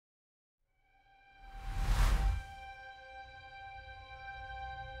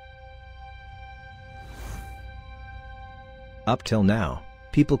Up till now,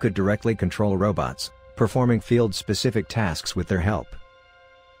 people could directly control robots, performing field-specific tasks with their help.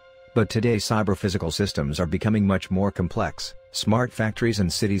 But today cyber-physical systems are becoming much more complex. Smart factories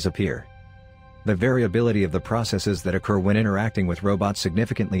and cities appear. The variability of the processes that occur when interacting with robots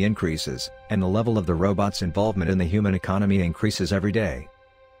significantly increases, and the level of the robot's involvement in the human economy increases every day.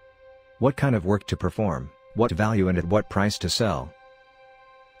 What kind of work to perform, what value and at what price to sell?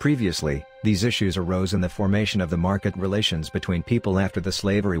 Previously, these issues arose in the formation of the market relations between people after the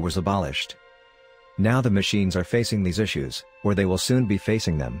slavery was abolished. Now the machines are facing these issues, or they will soon be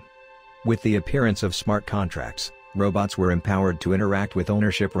facing them. With the appearance of smart contracts, robots were empowered to interact with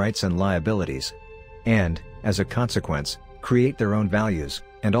ownership rights and liabilities. And, as a consequence, create their own values,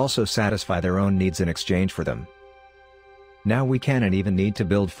 and also satisfy their own needs in exchange for them. Now we can and even need to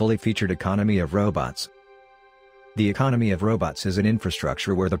build fully featured economy of robots. The economy of robots is an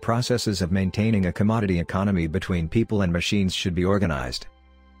infrastructure where the processes of maintaining a commodity economy between people and machines should be organized.